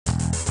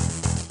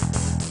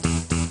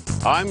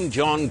I'm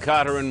John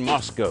Carter in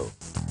Moscow,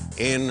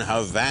 in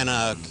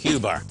Havana,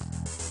 Cuba.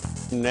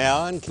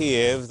 Now in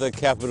Kiev, the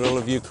capital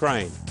of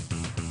Ukraine.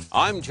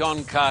 I'm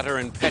John Carter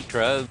in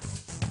Petra,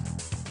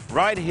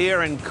 right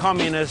here in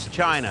communist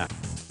China,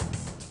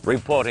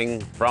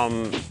 reporting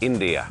from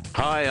India.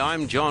 Hi,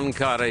 I'm John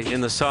Carter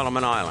in the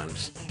Solomon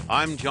Islands.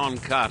 I'm John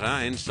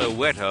Carter in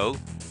Soweto,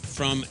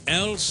 from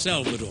El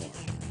Salvador.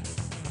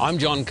 I'm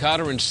John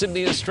Carter in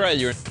Sydney,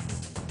 Australia.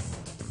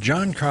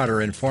 John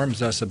Carter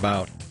informs us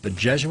about the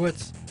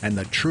Jesuits and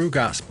the true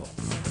gospel.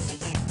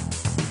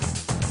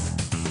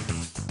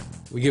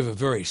 We give a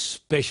very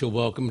special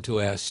welcome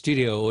to our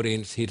studio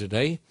audience here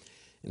today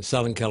in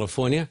Southern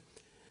California,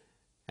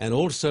 and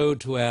also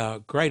to our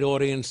great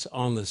audience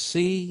on the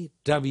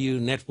CW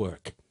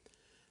network,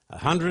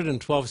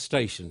 112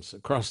 stations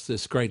across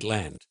this great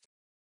land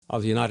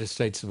of the United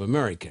States of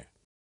America.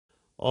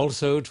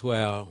 Also to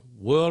our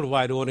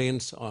worldwide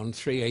audience on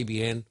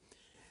 3ABN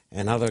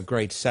and other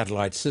great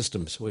satellite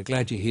systems. We're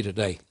glad you're here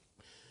today.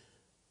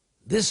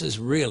 This is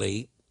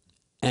really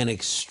an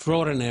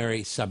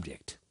extraordinary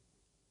subject.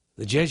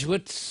 The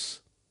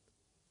Jesuits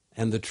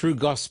and the true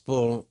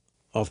gospel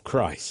of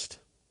Christ.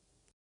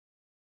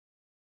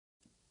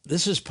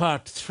 This is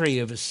part 3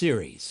 of a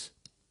series.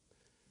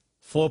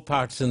 4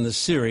 parts in the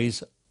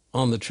series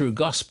on the true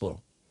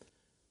gospel,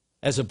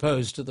 as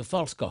opposed to the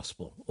false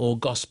gospel or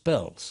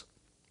gospels.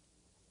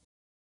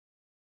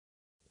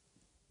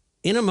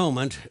 In a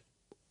moment,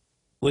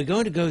 we're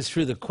going to go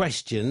through the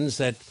questions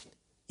that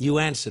you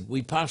answered.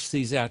 We passed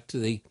these out to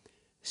the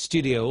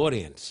studio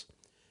audience.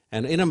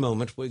 And in a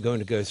moment, we're going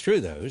to go through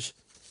those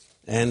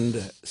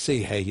and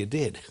see how you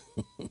did.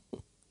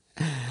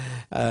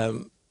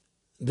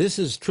 This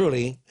is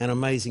truly an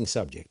amazing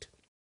subject.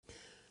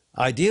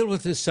 I deal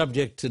with this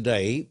subject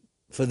today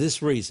for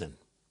this reason.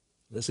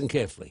 Listen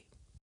carefully.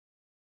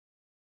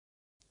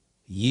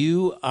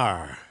 You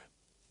are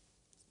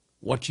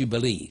what you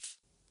believe.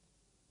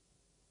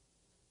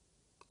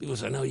 People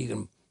say, no, you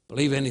can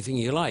believe anything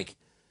you like.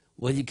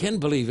 Well, you can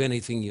believe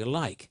anything you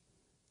like,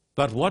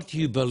 but what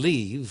you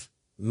believe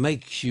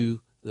makes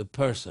you the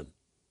person,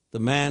 the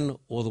man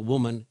or the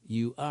woman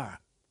you are.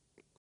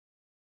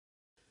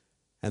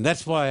 And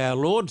that's why our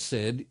Lord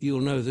said, you'll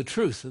know the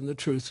truth, and the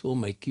truth will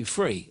make you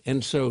free.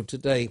 And so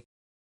today,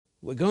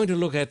 we're going to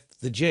look at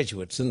the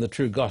Jesuits and the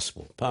true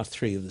gospel, part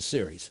 3 of the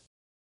series.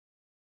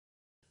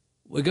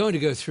 We're going to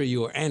go through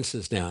your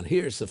answers now. And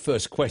here's the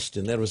first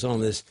question that was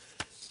on this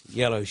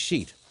yellow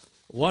sheet.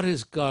 What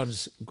is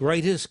God's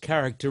greatest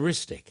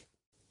characteristic?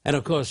 And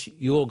of course,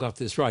 you all got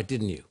this right,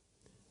 didn't you?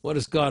 What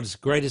is God's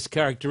greatest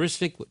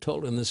characteristic? We're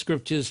told in the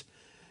scriptures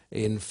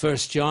in 1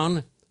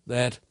 John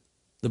that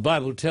the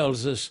Bible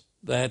tells us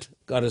that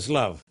God is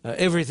love.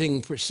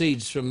 Everything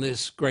proceeds from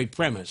this great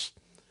premise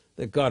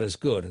that God is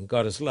good and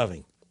God is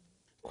loving.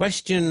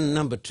 Question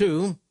number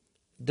 2,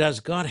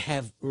 does God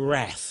have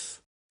wrath?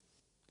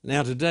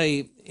 Now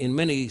today, in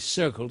many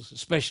circles,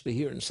 especially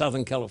here in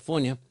Southern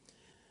California,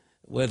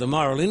 where the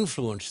moral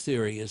influence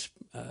theory is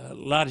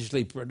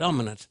largely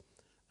predominant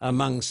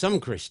among some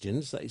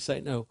Christians, they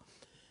say, no,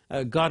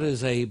 God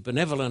is a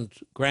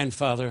benevolent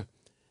grandfather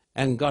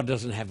and God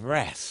doesn't have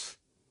wrath.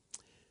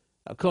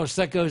 Of course,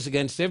 that goes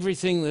against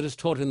everything that is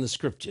taught in the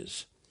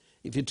scriptures.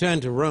 If you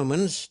turn to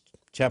Romans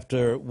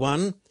chapter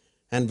 1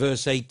 and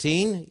verse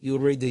 18, you'll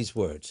read these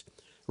words.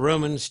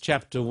 Romans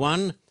chapter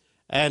 1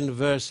 and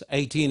verse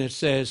 18, it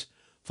says,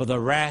 for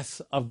the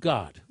wrath of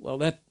God. Well,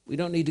 that we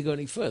don't need to go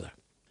any further.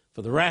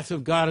 For the wrath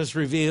of God is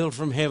revealed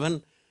from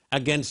heaven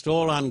against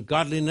all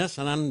ungodliness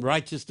and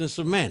unrighteousness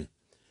of men.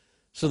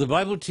 So the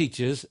Bible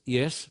teaches,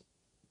 yes,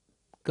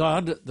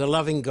 God, the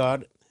loving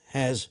God,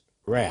 has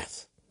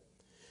wrath.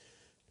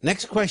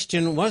 Next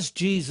question, was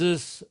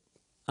Jesus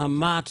a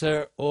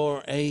martyr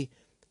or a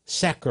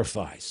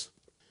sacrifice?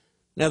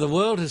 Now, the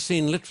world has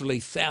seen literally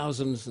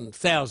thousands and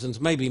thousands,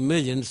 maybe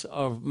millions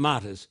of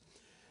martyrs.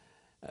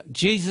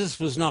 Jesus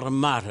was not a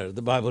martyr,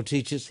 the Bible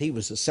teaches. He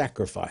was a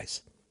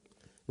sacrifice.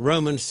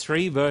 Romans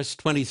 3, verse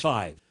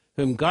 25,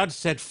 whom God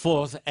set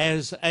forth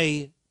as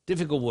a,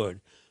 difficult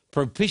word,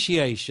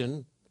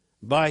 propitiation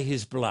by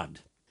his blood.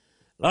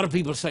 A lot of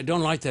people say, don't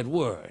like that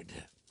word.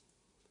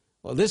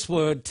 Well, this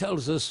word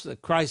tells us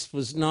that Christ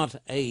was not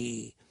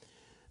a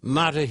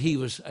martyr, he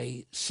was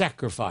a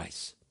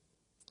sacrifice.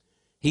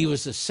 He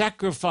was a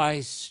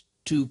sacrifice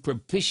to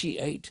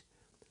propitiate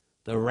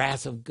the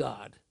wrath of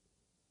God.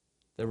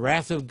 The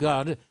wrath of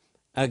God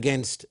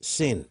against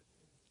sin.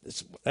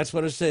 That's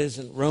what it says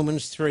in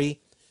Romans 3,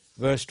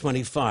 verse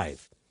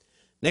 25.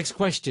 Next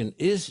question,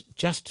 is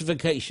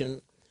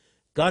justification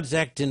God's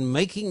act in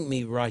making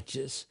me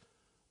righteous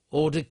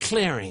or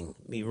declaring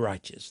me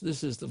righteous?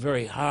 This is the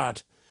very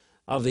heart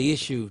of the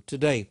issue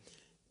today.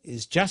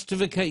 Is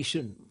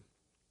justification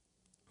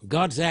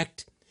God's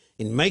act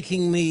in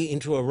making me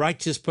into a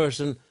righteous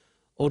person,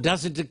 or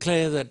does it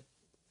declare that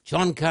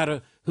John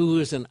Carter, who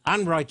is an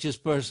unrighteous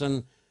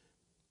person,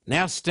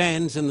 now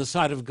stands in the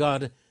sight of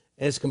God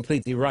as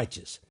completely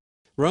righteous?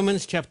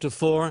 Romans chapter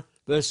 4,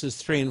 verses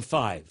 3 and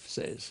 5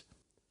 says,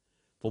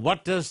 for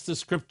what does the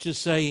scripture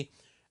say?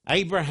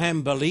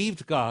 Abraham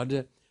believed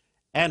God,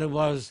 and it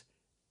was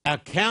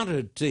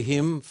accounted to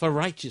him for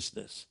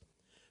righteousness.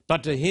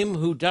 But to him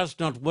who does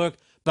not work,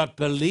 but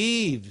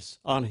believes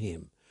on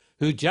him,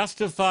 who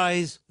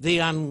justifies the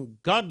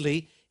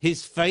ungodly,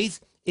 his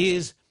faith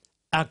is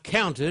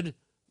accounted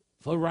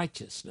for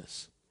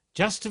righteousness.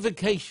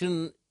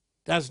 Justification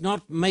does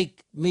not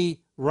make me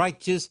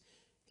righteous.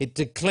 It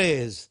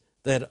declares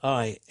that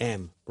I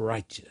am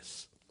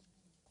righteous.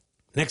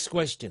 Next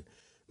question.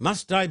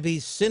 Must I be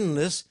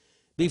sinless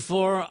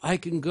before I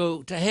can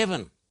go to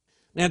heaven?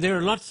 Now, there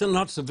are lots and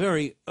lots of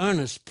very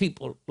earnest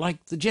people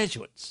like the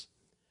Jesuits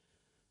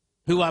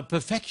who are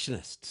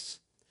perfectionists.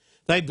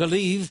 They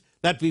believe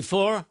that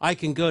before I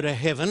can go to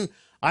heaven,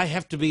 I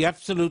have to be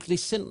absolutely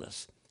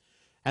sinless.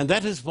 And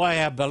that is why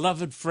our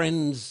beloved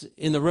friends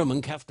in the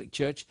Roman Catholic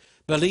Church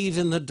believe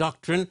in the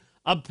doctrine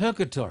of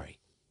purgatory,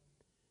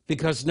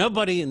 because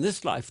nobody in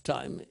this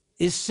lifetime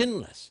is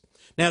sinless.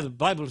 Now, the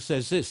Bible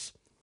says this.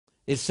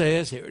 It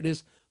says, here it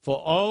is, for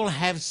all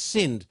have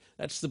sinned,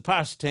 that's the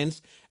past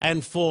tense,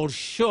 and fall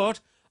short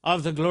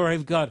of the glory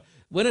of God.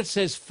 When it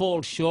says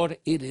fall short,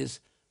 it is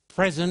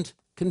present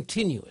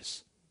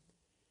continuous.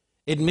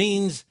 It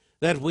means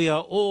that we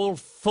are all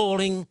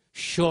falling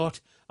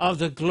short of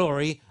the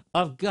glory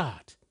of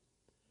God.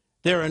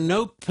 There are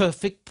no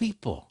perfect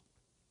people.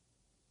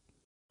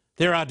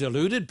 There are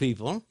deluded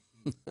people.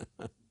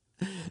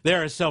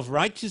 There are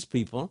self-righteous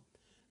people.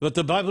 But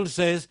the Bible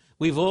says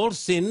we've all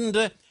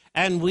sinned,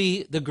 and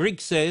the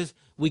Greek says,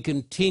 we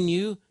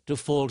continue to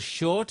fall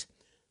short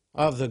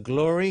of the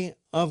glory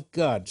of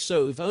God.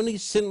 So if only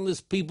sinless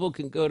people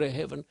can go to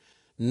heaven,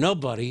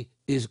 nobody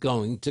is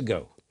going to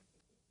go.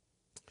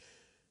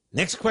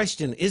 Next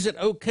question. Is it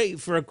okay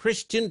for a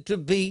Christian to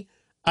be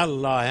a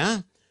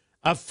liar,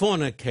 a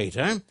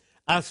fornicator,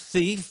 a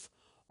thief,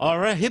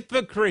 or a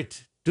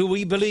hypocrite? Do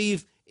we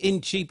believe in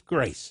cheap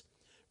grace?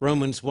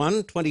 Romans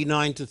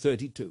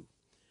 1:29-32.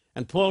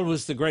 And Paul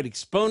was the great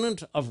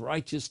exponent of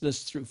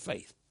righteousness through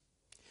faith,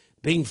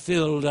 being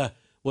filled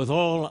with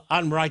all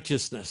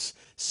unrighteousness,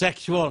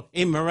 sexual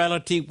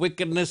immorality,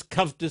 wickedness,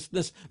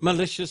 covetousness,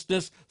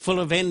 maliciousness, full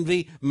of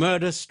envy,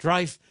 murder,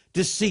 strife,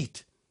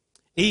 deceit,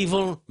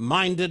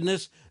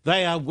 evil-mindedness.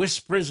 They are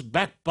whisperers,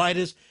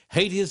 backbiters,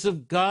 haters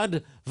of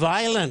God,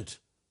 violent,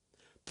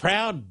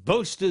 proud,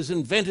 boasters,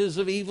 inventors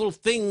of evil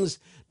things,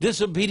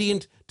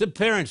 disobedient to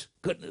parents.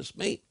 Goodness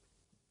me.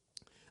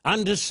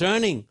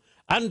 Undiscerning,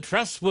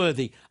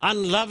 untrustworthy,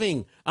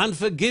 unloving,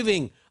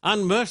 unforgiving,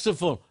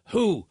 unmerciful,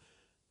 who,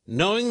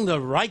 knowing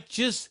the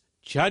righteous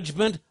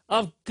judgment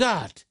of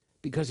God,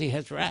 because he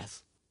has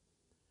wrath,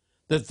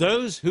 that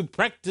those who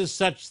practice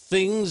such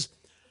things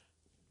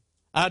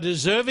are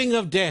deserving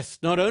of death,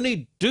 not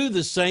only do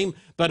the same,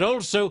 but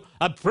also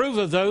approve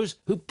of those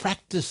who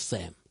practice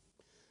them.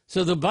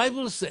 So the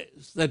Bible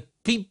says that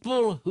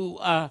people who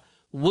are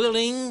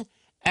willing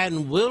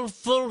and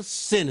willful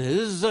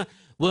sinners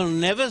will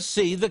never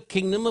see the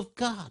kingdom of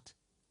God.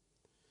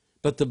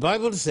 But the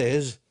Bible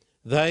says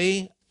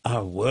they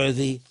are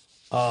worthy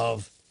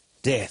of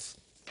death.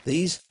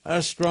 These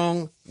are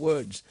strong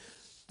words.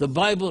 The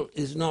Bible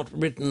is not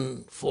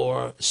written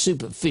for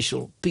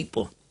superficial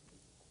people.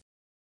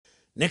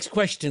 Next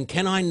question.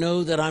 Can I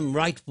know that I'm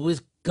right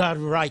with God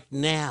right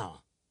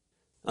now?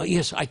 Oh,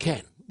 yes, I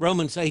can.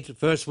 Romans 8,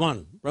 verse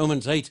 1.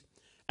 Romans 8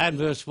 and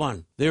verse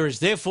 1. There is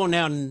therefore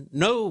now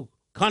no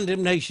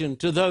condemnation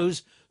to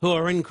those who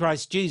are in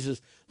Christ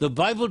Jesus. The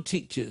Bible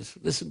teaches,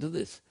 listen to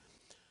this,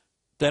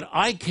 that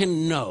I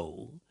can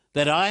know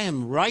that I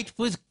am right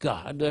with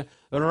God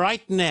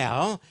right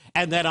now,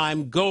 and that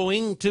I'm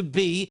going to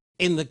be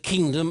in the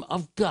kingdom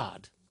of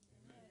God.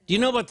 Do you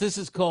know what this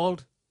is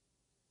called?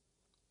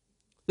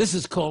 This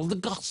is called the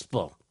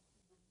gospel.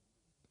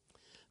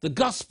 The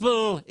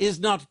gospel is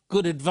not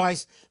good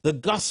advice. The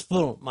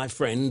gospel, my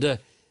friend,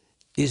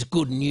 is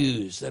good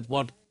news, that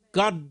what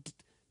God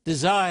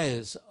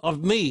desires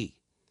of me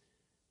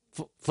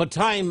for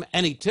time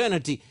and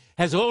eternity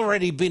has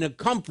already been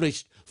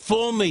accomplished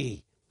for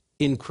me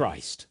in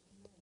Christ.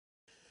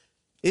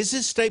 Is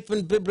this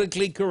statement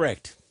biblically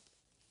correct?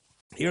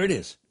 Here it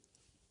is.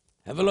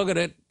 Have a look at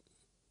it.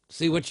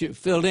 See what you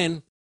filled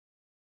in.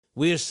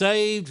 We are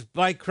saved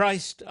by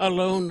Christ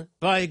alone,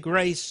 by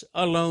grace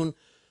alone,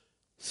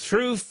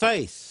 through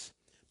faith,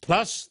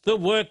 plus the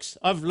works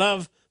of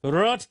love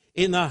wrought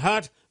in the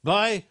heart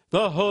by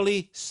the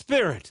Holy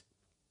Spirit.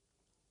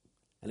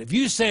 And if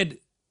you said,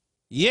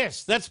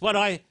 yes, that's what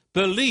I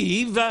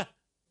believe,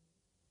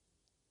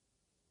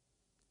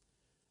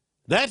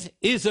 that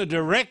is a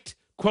direct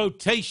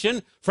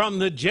quotation from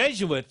the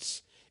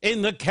Jesuits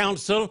in the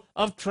Council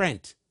of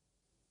Trent.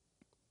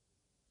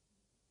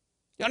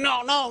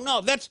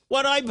 No, that's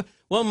what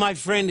well, my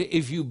friend,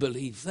 if you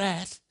believe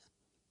that,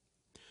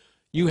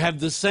 you have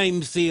the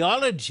same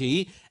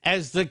theology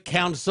as the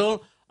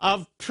Council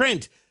of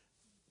Trent,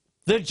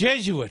 the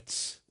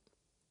Jesuits.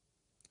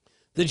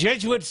 The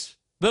Jesuits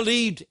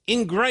believed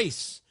in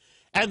grace,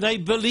 and they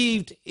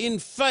believed in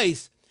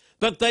faith,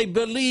 but they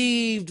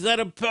believed that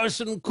a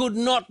person could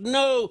not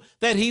know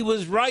that he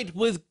was right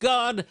with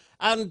God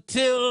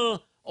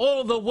until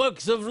all the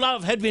works of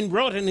love had been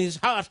wrought in his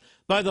heart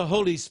by the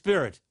Holy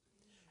Spirit.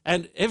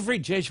 And every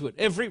Jesuit,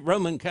 every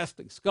Roman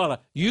Catholic scholar,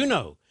 you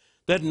know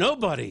that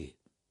nobody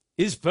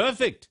is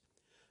perfect.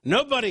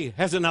 Nobody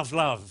has enough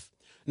love.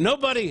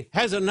 Nobody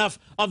has enough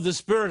of the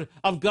Spirit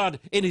of God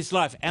in his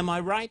life. Am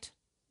I right?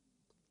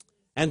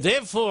 And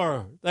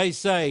therefore, they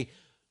say,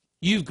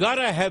 you've got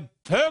to have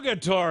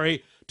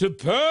purgatory to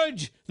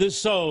purge the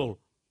soul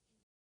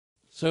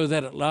so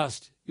that at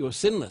last you're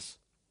sinless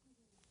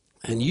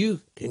and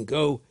you can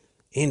go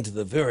into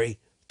the very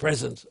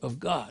presence of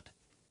God.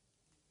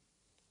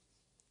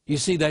 You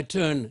see, they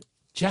turn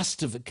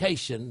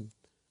justification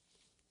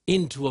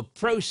into a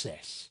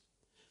process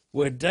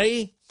where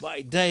day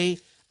by day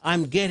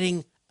I'm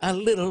getting a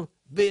little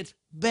bit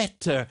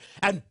better.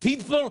 And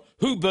people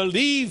who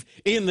believe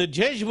in the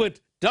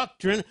Jesuit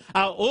doctrine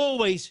are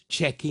always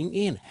checking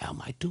in. How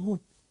am I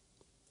doing?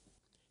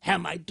 How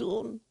am I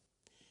doing?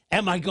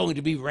 Am I going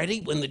to be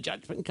ready when the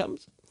judgment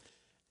comes?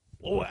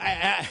 Or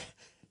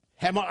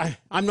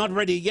I'm not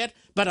ready yet,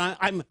 but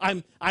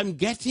I'm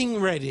getting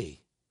ready.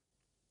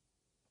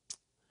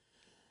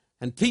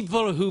 And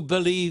people who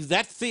believe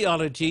that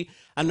theology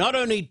are not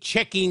only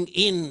checking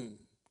in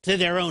to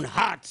their own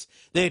hearts,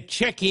 they're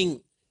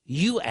checking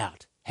you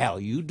out. How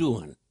you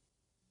doing?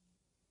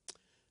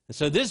 And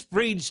so this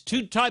breeds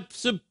two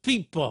types of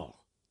people.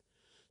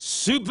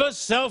 Super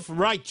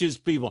self-righteous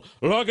people.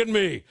 Look at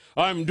me.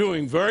 I'm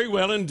doing very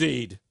well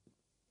indeed.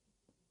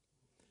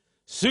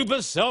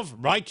 Super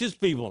self-righteous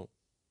people.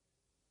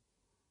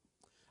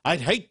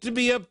 I'd hate to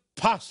be a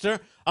pastor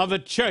of a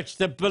church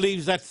that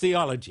believes that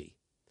theology.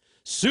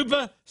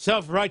 Super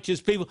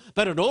self-righteous people,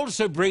 but it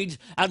also breeds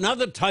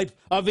another type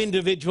of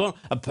individual,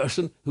 a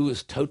person who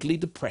is totally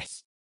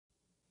depressed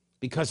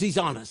because he's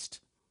honest.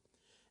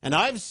 And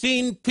I've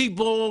seen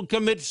people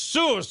commit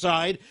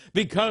suicide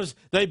because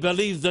they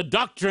believe the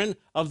doctrine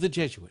of the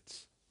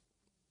Jesuits.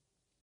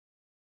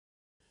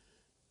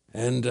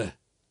 And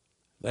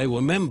they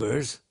were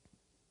members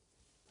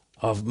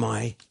of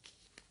my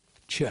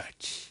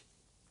church.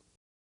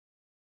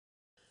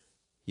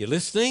 You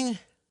listening?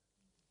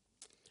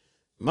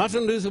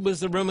 Martin Luther was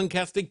the Roman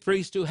Catholic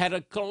priest who had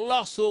a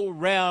colossal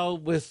row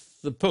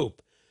with the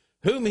Pope,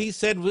 whom he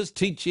said was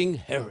teaching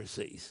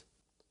heresies.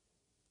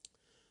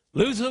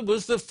 Luther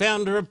was the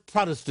founder of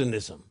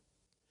Protestantism,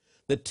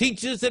 that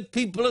teaches that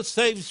people are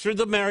saved through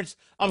the merits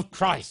of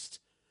Christ,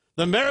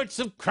 the merits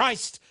of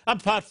Christ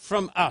apart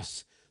from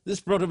us. This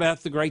brought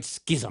about the Great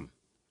Schism.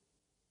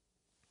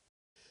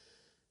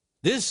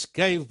 This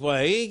gave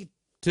way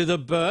to the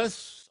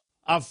birth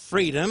of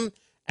freedom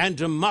and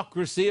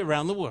democracy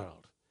around the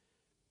world.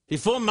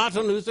 Before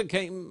Martin Luther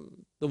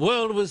came, the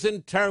world was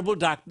in terrible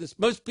darkness.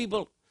 Most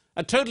people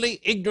are totally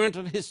ignorant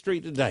of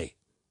history today.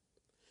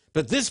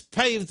 But this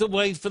paved the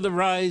way for the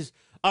rise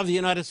of the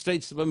United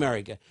States of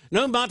America.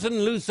 No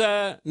Martin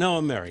Luther, no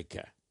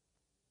America.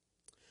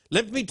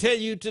 Let me tell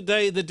you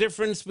today the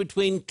difference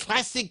between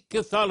classic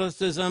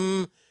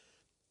Catholicism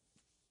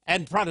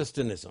and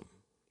Protestantism.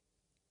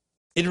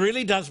 It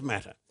really does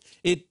matter.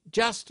 It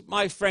just,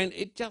 my friend,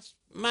 it just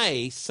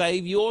may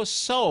save your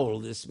soul,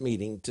 this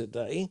meeting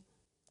today.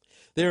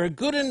 There are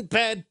good and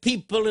bad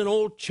people in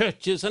all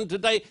churches, and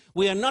today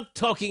we are not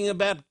talking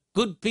about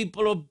good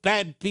people or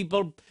bad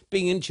people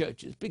being in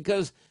churches,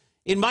 because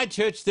in my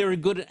church there are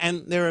good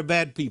and there are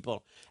bad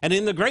people. And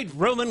in the great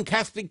Roman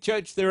Catholic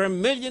Church there are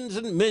millions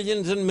and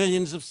millions and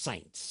millions of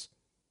saints.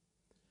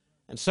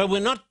 And so we're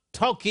not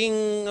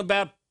talking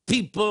about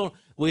people,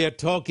 we are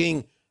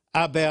talking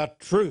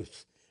about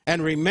truth.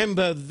 And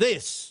remember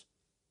this,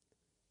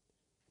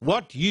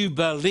 what you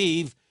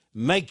believe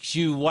makes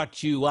you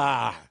what you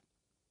are.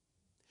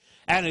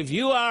 And if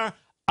you are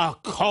a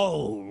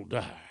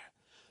cold,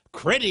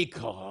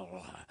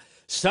 critical,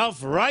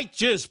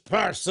 self-righteous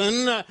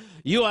person,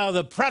 you are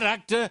the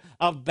product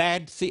of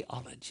bad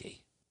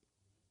theology.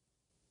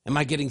 Am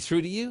I getting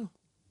through to you?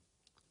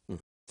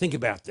 Think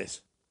about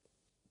this.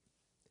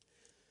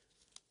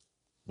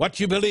 What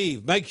you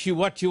believe makes you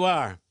what you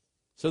are.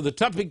 So the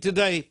topic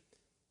today,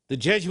 the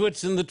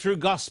Jesuits and the true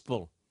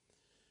gospel.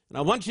 And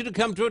I want you to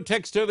come to a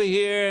text over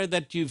here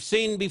that you've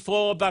seen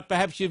before, but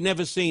perhaps you've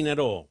never seen at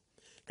all.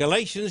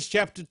 Galatians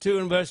chapter 2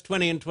 and verse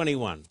 20 and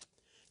 21.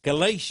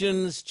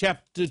 Galatians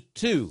chapter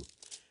 2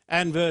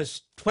 and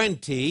verse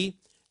 20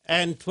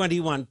 and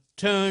 21.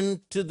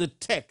 Turn to the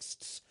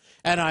texts,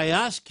 and I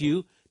ask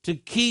you to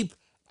keep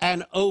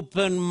an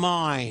open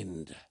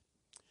mind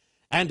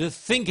and to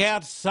think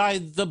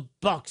outside the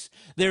box.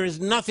 There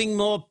is nothing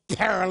more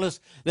perilous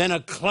than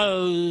a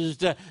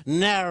closed,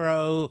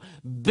 narrow,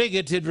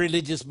 bigoted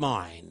religious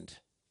mind.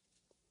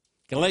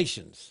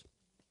 Galatians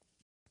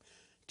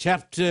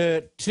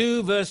chapter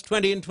 2, verse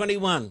 20 and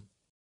 21.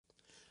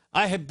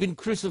 I have been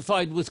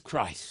crucified with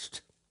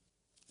Christ.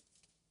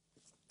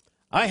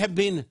 I have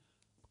been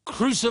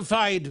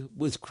crucified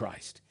with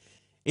Christ.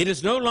 It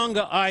is no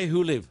longer I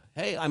who live.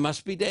 Hey, I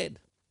must be dead.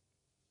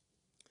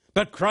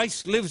 But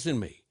Christ lives in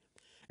me.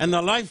 And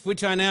the life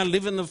which I now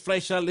live in the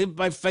flesh, I live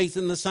by faith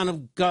in the Son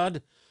of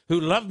God, who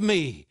loved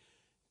me,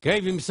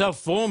 gave himself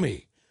for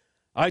me.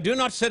 I do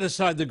not set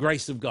aside the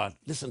grace of God.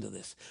 Listen to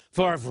this.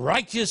 For if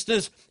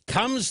righteousness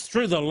comes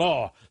through the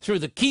law, through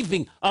the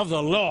keeping of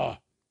the law,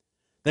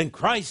 then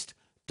Christ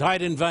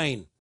died in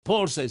vain.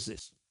 Paul says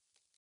this.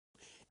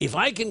 If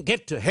I can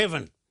get to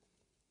heaven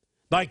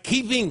by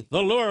keeping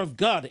the law of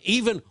God,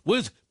 even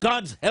with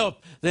God's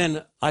help,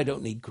 then I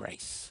don't need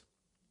grace.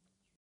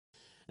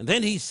 And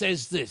then he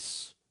says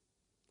this.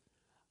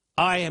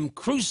 I am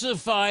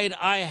crucified.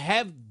 I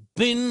have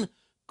been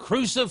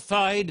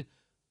crucified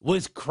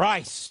with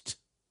Christ.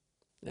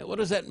 Now, what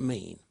does that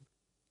mean?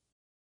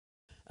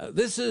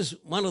 This is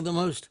one of the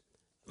most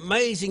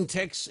amazing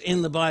texts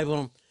in the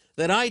Bible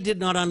that I did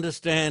not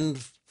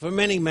understand for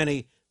many,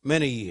 many,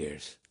 many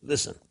years.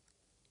 Listen.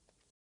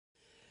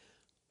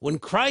 When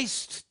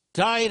Christ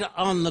died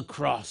on the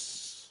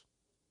cross,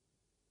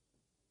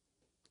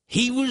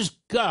 he was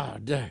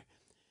God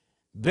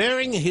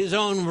bearing his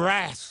own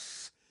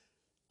wrath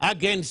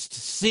against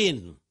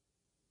sin.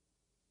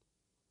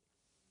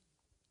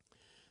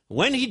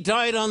 When he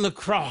died on the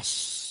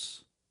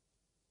cross,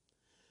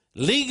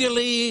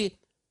 legally,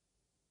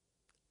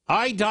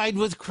 I died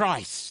with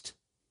Christ.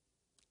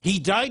 He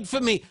died for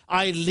me.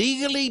 I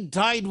legally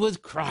died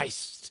with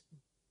Christ.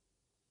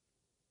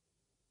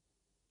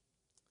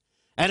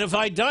 And if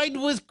I died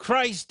with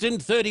Christ in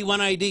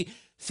 31 AD,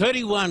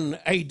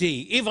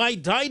 if I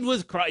died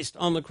with Christ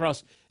on the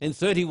cross in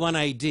 31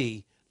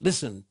 AD,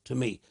 listen to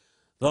me,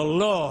 the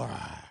law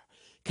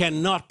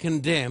cannot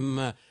condemn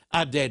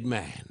a dead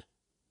man.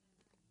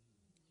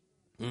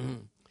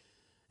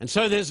 And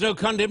so there's no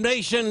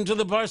condemnation to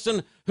the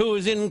person who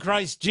is in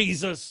Christ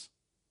Jesus.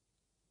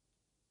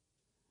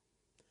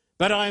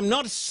 But I'm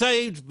not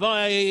saved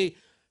by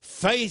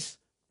faith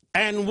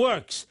and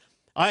works.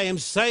 I am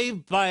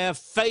saved by a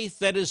faith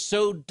that is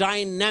so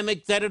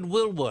dynamic that it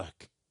will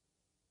work.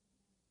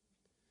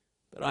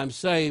 But I'm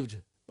saved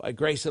by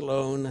grace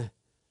alone,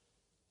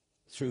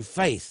 through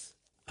faith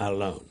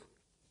alone.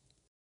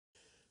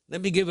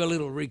 Let me give a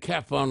little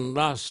recap on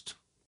last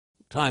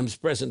time's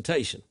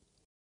presentation.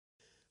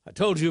 I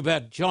told you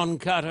about John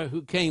Carter,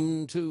 who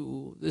came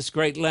to this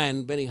great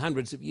land many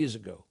hundreds of years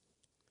ago,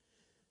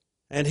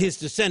 and his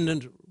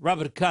descendant,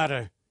 Robert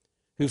Carter,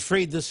 who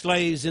freed the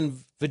slaves in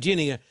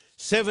Virginia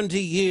 70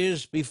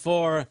 years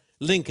before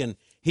Lincoln.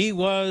 He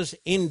was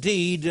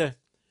indeed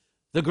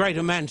the great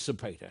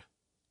emancipator.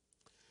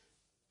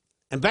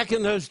 And back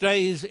in those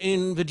days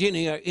in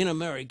Virginia, in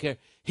America,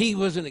 he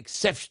was an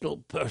exceptional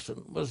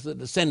person, was the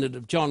descendant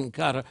of John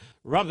Carter,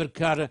 Robert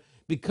Carter,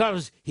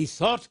 because he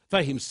thought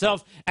for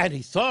himself and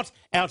he thought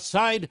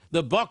outside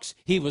the box.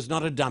 He was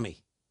not a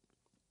dummy.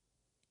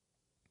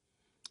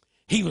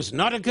 He was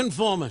not a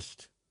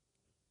conformist.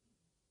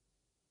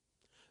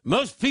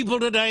 Most people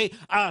today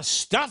are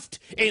stuffed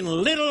in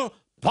little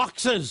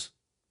boxes.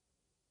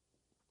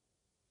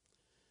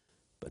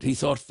 But he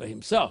thought for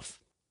himself.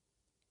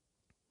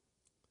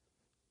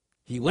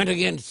 He went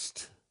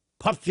against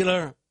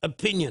popular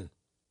opinion.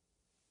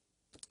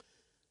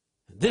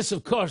 This,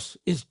 of course,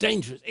 is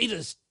dangerous. It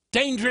is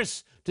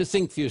dangerous to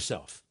think for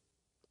yourself.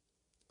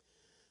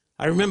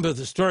 I remember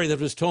the story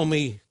that was told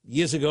me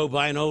years ago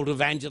by an old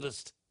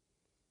evangelist.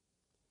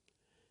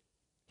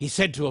 He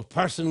said to a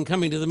person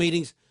coming to the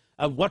meetings,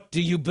 what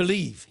do you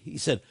believe? He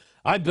said,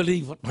 I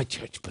believe what my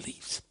church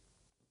believes.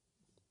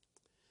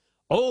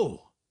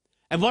 Oh,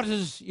 and what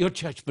does your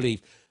church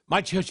believe?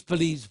 My church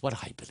believes what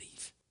I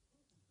believe.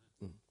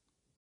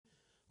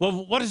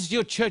 Well, what does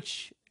your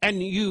church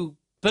and you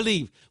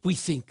believe? We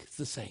think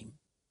the same.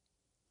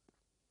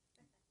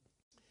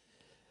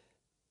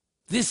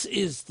 This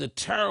is the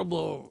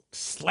terrible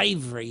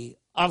slavery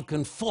of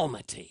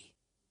conformity.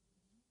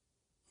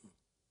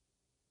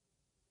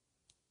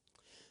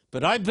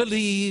 But I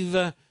believe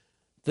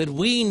that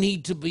we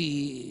need to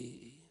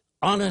be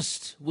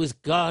honest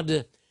with God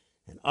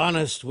and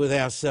honest with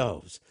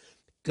ourselves.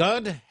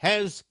 God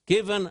has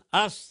given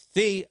us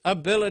the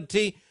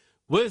ability,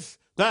 with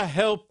the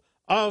help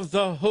of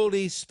the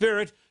Holy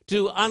Spirit,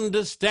 to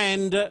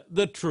understand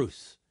the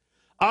truth.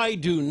 I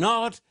do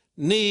not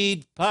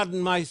need,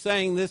 pardon my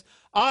saying this,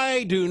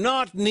 I do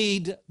not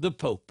need the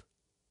Pope.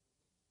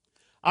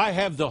 I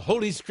have the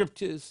Holy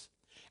Scriptures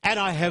and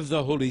I have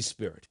the Holy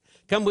Spirit.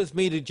 Come with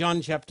me to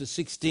John chapter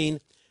 16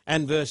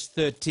 and verse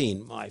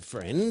 13, my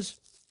friends.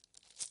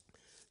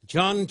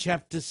 John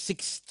chapter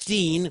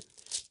 16.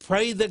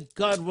 Pray that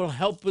God will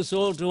help us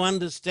all to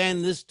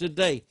understand this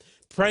today.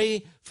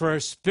 Pray for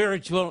a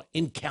spiritual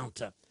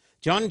encounter.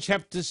 John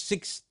chapter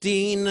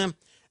 16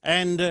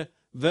 and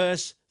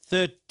verse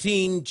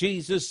 13,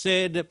 Jesus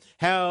said,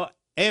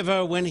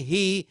 however, when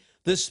he,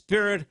 the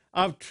Spirit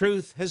of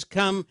truth, has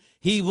come,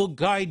 he will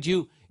guide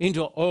you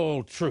into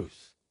all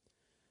truth.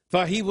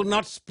 For he will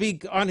not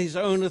speak on his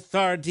own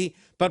authority,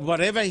 but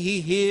whatever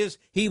he hears,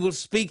 he will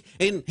speak,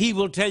 and he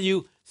will tell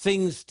you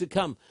things to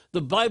come.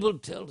 The Bible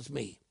tells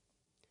me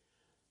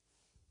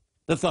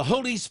that the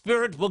Holy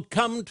Spirit will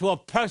come to a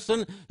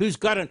person who's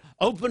got an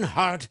open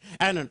heart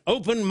and an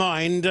open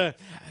mind,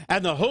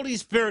 and the Holy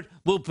Spirit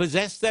will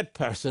possess that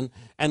person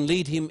and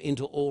lead him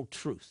into all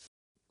truth.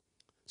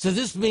 So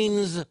this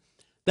means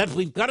that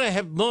we've got to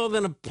have more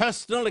than a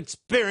personal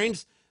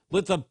experience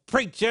with the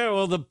preacher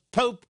or the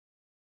pope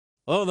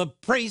or the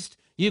priest.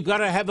 You've got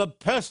to have a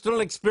personal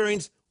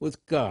experience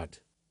with God.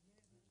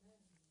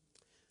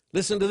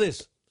 Listen to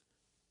this.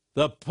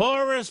 The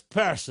poorest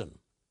person,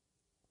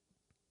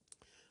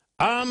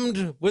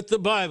 armed with the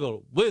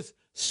Bible, with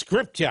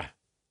Scripture,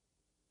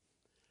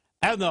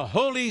 and the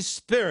Holy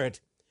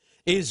Spirit,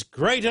 is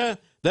greater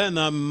than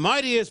the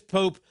mightiest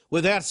pope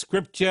without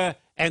Scripture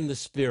and the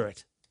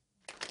Spirit.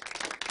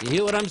 You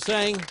hear what I'm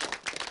saying?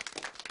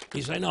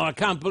 You say, no, I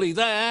can't believe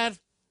that.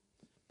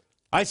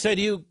 I say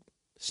to you,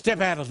 step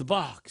out of the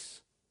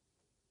box.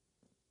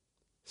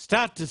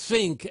 Start to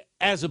think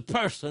as a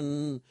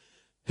person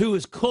who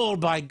is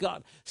called by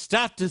God.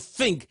 Start to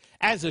think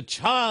as a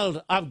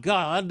child of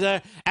God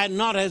and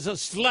not as a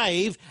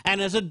slave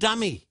and as a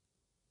dummy.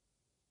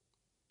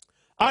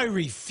 I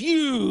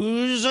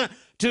refuse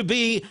to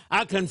be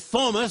a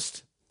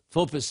conformist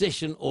for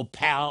position or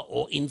power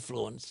or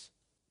influence.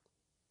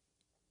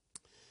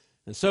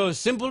 And so a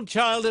simple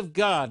child of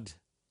God,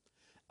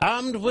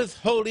 armed with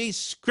Holy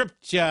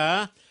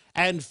Scripture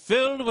and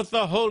filled with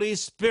the Holy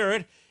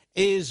Spirit,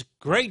 is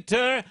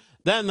greater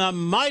than the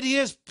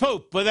mightiest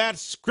pope without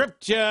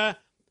Scripture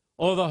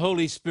or the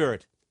Holy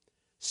Spirit,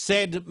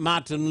 said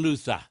Martin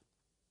Luther.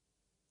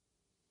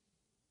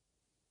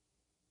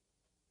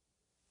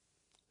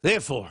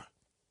 Therefore,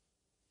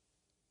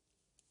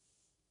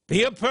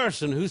 be a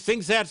person who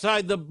thinks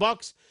outside the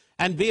box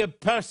and be a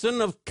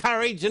person of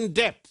courage and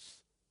depth.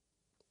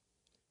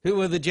 Who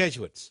were the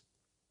Jesuits?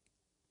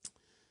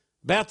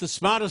 About the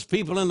smartest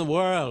people in the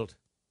world,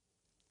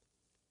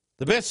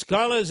 the best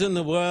scholars in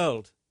the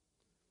world,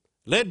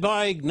 led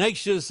by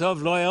Ignatius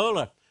of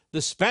Loyola.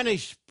 The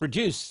Spanish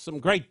produced some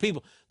great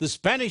people. The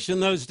Spanish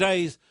in those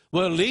days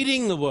were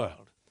leading the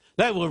world.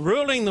 They were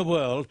ruling the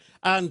world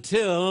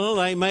until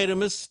they made a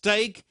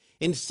mistake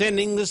in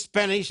sending the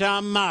Spanish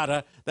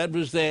Armada. That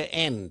was their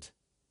end.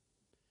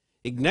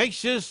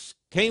 Ignatius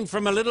came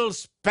from a little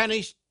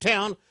Spanish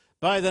town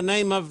by the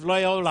name of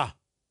Loyola.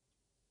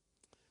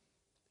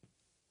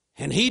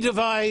 And he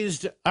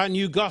devised a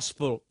new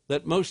gospel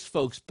that most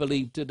folks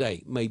believe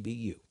today, maybe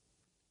you.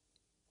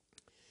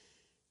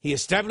 He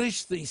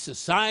established the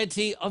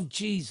Society of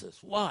Jesus.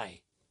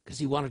 Why? Because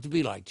he wanted to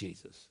be like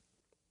Jesus.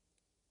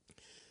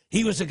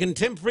 He was a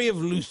contemporary of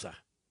Luther.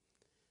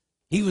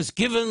 He was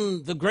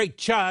given the great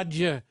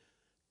charge,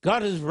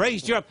 God has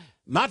raised you up.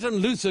 Martin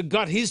Luther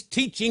got his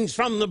teachings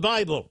from the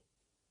Bible.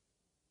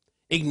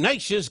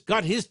 Ignatius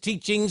got his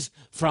teachings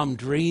from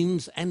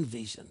dreams and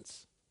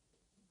visions.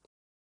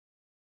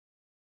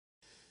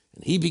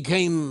 And he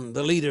became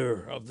the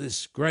leader of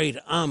this great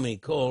army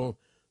called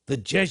the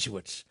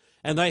Jesuits.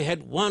 And they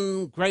had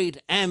one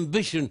great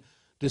ambition: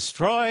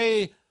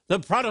 destroy the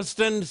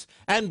Protestants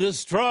and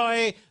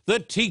destroy the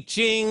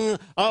teaching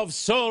of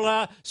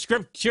sola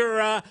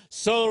scriptura,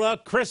 sola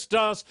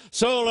Christus,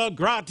 sola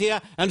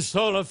gratia, and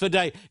sola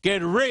fide.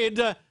 Get rid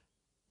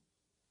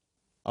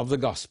of the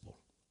gospel.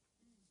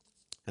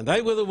 And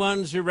they were the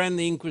ones who ran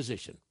the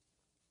Inquisition.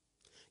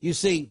 You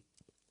see,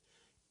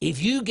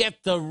 if you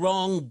get the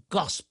wrong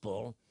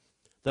gospel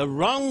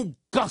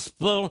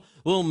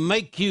will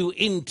make you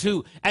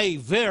into a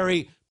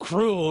very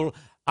cruel,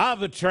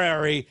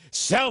 arbitrary,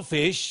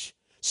 selfish,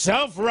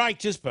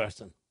 self-righteous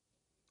person.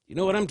 You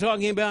know what I'm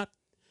talking about?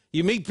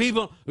 You meet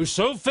people who are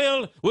so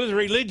filled with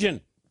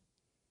religion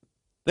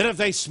that if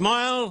they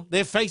smile,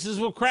 their faces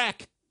will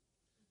crack.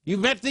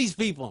 You've met these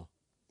people.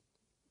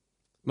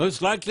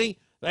 Most likely,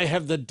 they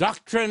have the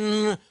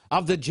doctrine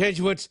of the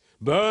Jesuits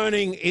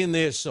burning in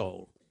their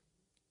soul.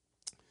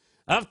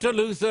 After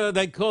Luther,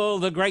 they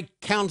called the Great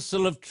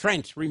Council of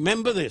Trent.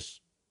 Remember this.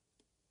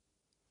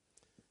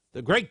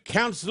 The Great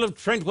Council of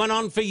Trent went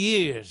on for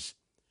years,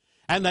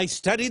 and they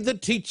studied the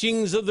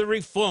teachings of the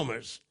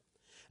Reformers.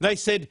 They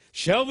said,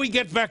 shall we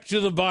get back to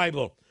the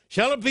Bible?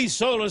 Shall it be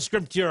sola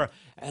scriptura?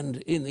 And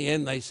in the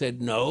end, they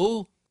said,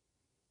 no.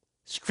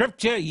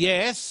 Scripture,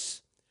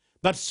 yes,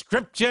 but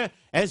Scripture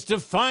as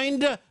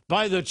defined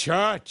by the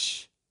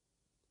church.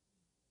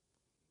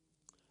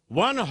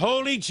 One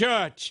holy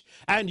church,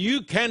 and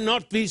you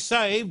cannot be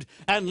saved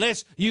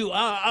unless you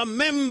are a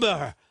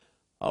member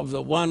of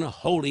the one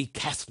holy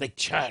Catholic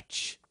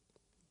Church.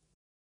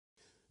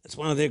 That's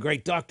one of their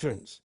great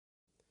doctrines.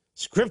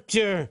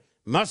 Scripture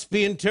must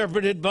be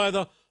interpreted by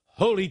the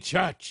Holy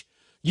Church.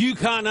 You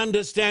can't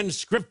understand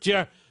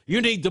Scripture.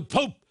 You need the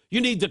Pope. You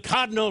need the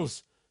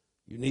cardinals.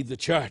 You need the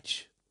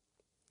church.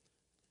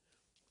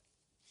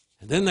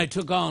 And then they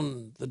took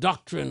on the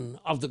doctrine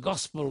of the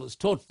gospel as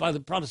taught by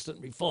the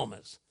Protestant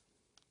reformers.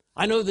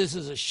 I know this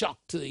is a shock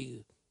to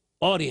the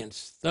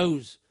audience,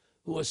 those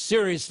who are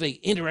seriously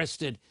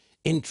interested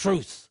in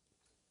truth.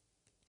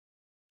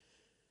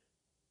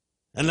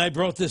 And they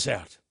brought this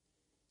out,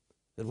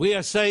 that we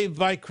are saved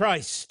by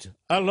Christ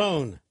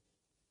alone,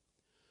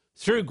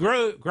 through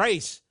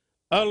grace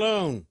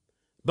alone,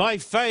 by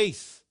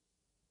faith,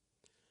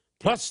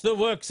 plus the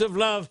works of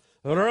love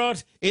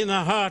wrought in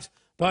the heart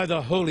by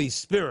the Holy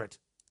Spirit.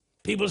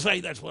 People say,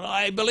 that's what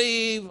I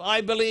believe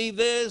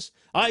this,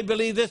 I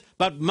believe this.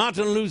 But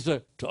Martin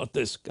Luther taught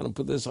this. Going to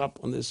put this up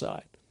on this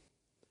side.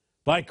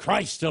 By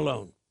Christ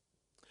alone,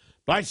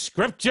 by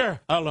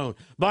Scripture alone,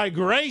 by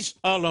grace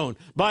alone,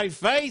 by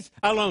faith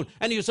alone.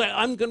 And you say,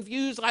 I'm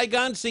confused, I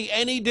can't see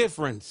any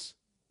difference.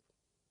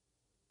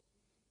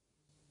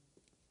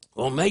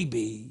 Or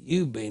maybe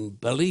you've been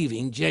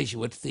believing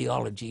Jesuit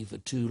theology for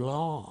too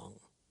long.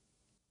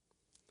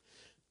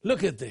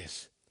 Look at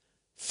this.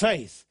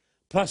 Faith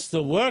plus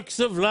the works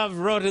of love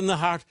wrought in the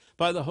heart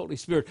by the Holy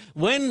Spirit.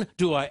 When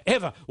do I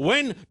ever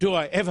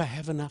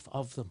have enough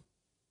of them?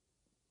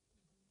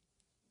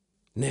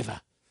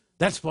 Never.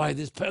 That's why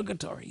there's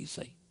purgatory, you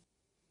see.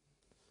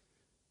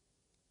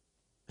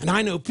 And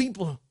I know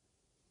people,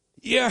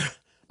 yeah,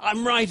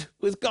 I'm right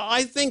with God.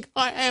 I think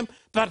I am,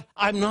 but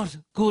I'm not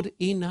good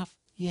enough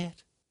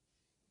yet.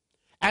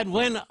 And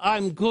when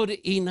I'm good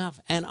enough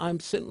and I'm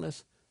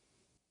sinless,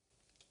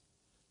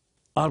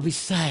 I'll be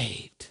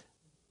saved.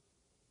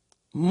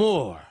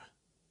 More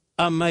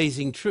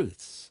amazing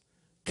truths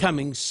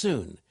coming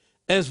soon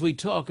as we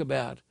talk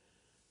about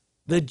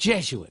the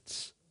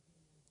Jesuits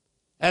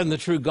and the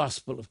true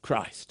gospel of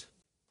Christ.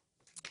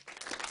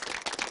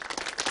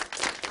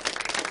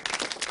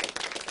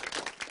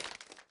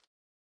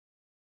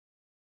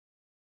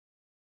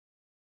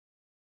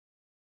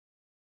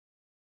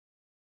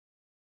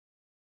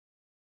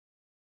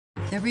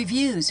 The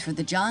reviews for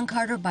the John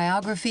Carter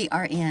biography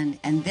are in,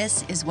 and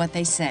this is what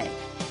they say.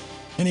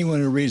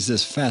 Anyone who reads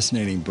this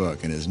fascinating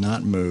book and is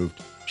not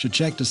moved should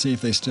check to see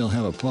if they still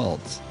have a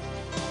pulse.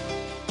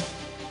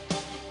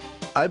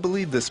 I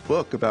believe this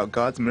book about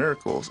God's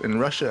miracles in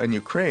Russia and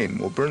Ukraine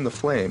will burn the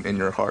flame in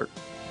your heart.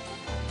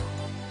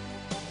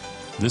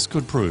 This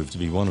could prove to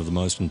be one of the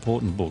most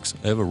important books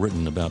ever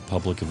written about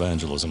public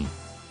evangelism.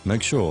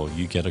 Make sure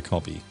you get a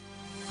copy.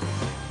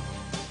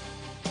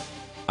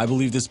 I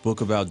believe this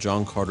book about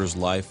John Carter's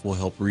life will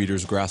help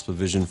readers grasp a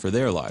vision for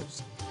their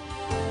lives.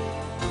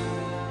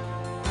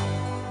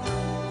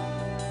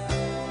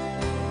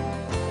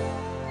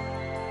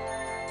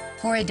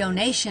 For a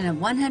donation of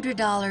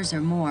 $100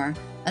 or more,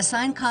 a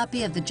signed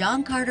copy of the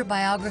John Carter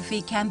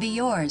biography can be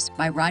yours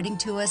by writing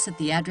to us at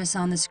the address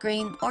on the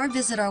screen or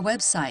visit our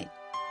website.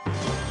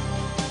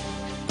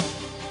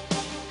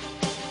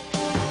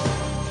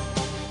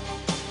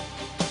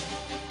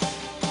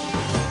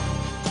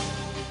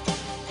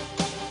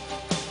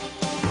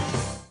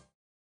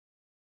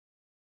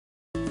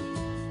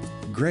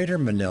 Greater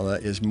Manila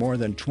is more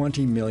than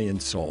 20 million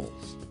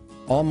souls.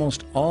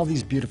 Almost all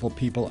these beautiful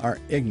people are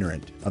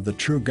ignorant of the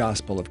true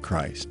gospel of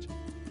Christ.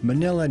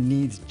 Manila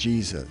needs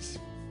Jesus.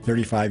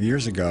 35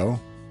 years ago,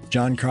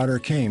 John Carter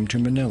came to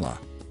Manila.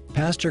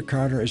 Pastor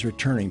Carter is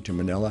returning to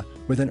Manila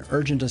with an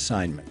urgent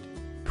assignment: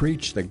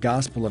 preach the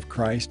gospel of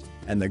Christ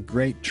and the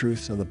great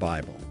truths of the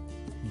Bible.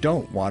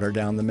 Don't water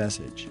down the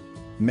message.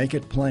 Make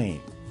it plain,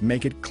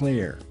 make it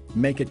clear,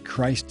 make it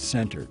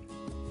Christ-centered.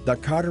 The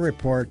Carter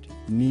Report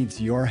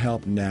needs your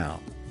help now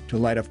to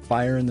light a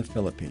fire in the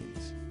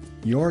Philippines.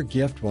 Your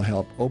gift will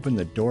help open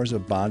the doors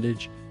of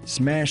bondage,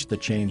 smash the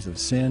chains of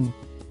sin,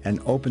 and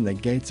open the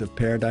gates of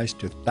paradise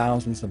to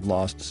thousands of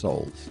lost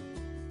souls.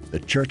 The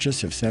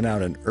churches have sent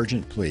out an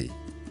urgent plea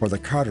for the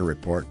Carter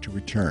Report to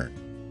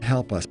return.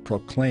 Help us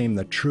proclaim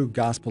the true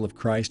gospel of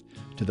Christ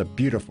to the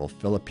beautiful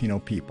Filipino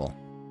people.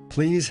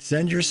 Please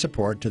send your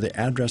support to the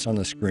address on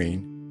the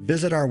screen,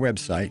 visit our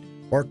website,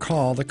 or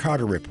call the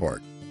Carter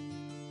Report.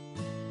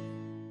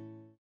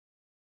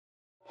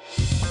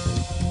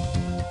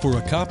 For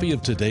a copy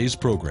of today's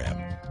program,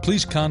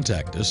 please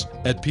contact us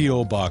at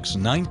P.O. Box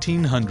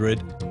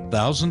 1900,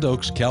 Thousand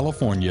Oaks,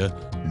 California,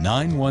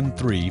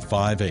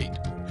 91358.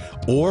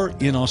 Or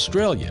in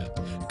Australia,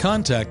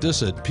 contact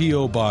us at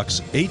P.O. Box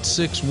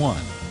 861,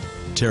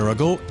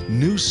 Terrigal,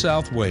 New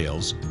South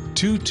Wales,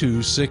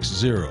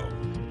 2260.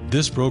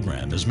 This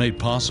program is made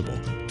possible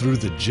through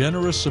the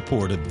generous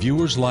support of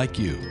viewers like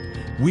you.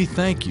 We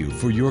thank you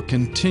for your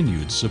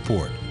continued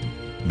support.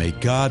 May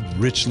God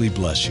richly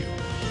bless you.